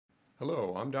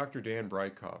Hello, I'm Dr. Dan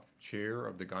Breitkopf, Chair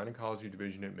of the Gynecology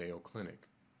Division at Mayo Clinic.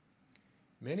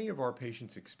 Many of our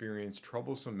patients experience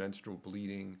troublesome menstrual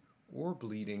bleeding or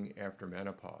bleeding after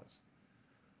menopause.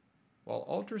 While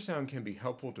ultrasound can be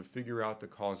helpful to figure out the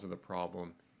cause of the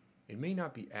problem, it may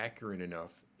not be accurate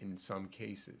enough in some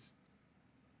cases.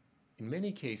 In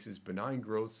many cases, benign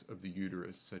growths of the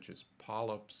uterus, such as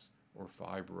polyps or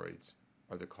fibroids,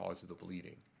 are the cause of the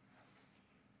bleeding.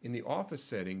 In the office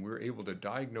setting, we're able to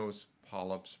diagnose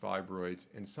polyps, fibroids,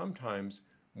 and sometimes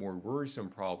more worrisome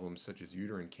problems such as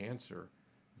uterine cancer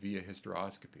via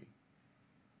hysteroscopy.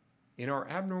 In our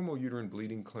abnormal uterine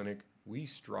bleeding clinic, we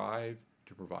strive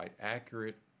to provide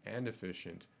accurate and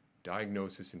efficient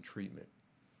diagnosis and treatment.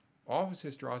 Office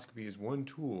hysteroscopy is one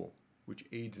tool which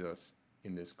aids us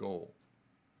in this goal.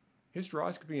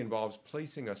 Hysteroscopy involves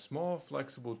placing a small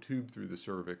flexible tube through the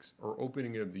cervix or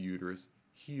opening of the uterus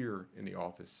here in the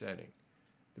office setting.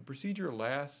 The procedure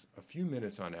lasts a few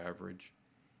minutes on average,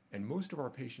 and most of our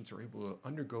patients are able to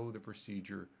undergo the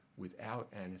procedure without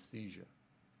anesthesia.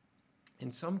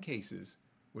 In some cases,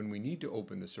 when we need to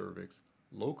open the cervix,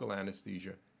 local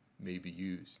anesthesia may be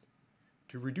used.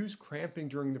 To reduce cramping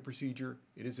during the procedure,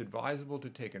 it is advisable to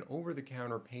take an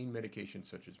over-the-counter pain medication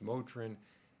such as Motrin,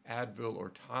 Advil,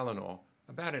 or Tylenol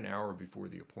about an hour before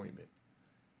the appointment.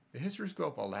 The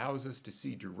hysteroscope allows us to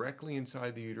see directly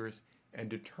inside the uterus and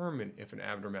determine if an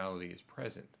abnormality is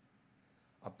present.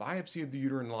 A biopsy of the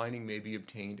uterine lining may be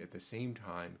obtained at the same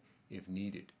time if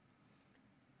needed.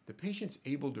 The patient's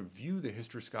able to view the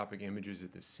hysteroscopic images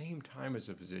at the same time as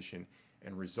the physician,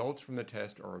 and results from the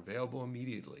test are available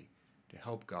immediately to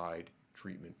help guide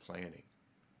treatment planning.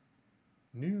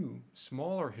 New,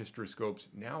 smaller hysteroscopes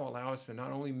now allow us to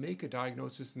not only make a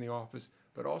diagnosis in the office,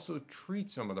 but also treat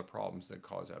some of the problems that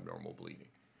cause abnormal bleeding.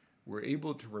 We're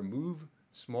able to remove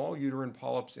small uterine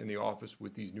polyps in the office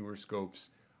with these newer scopes,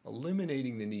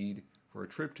 eliminating the need for a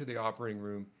trip to the operating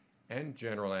room and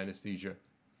general anesthesia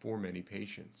for many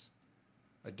patients.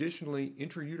 Additionally,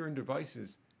 intrauterine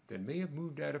devices that may have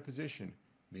moved out of position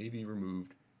may be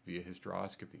removed via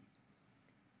hysteroscopy.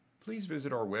 Please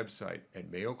visit our website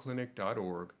at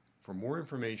mayoclinic.org for more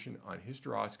information on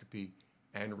hysteroscopy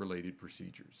and related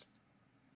procedures.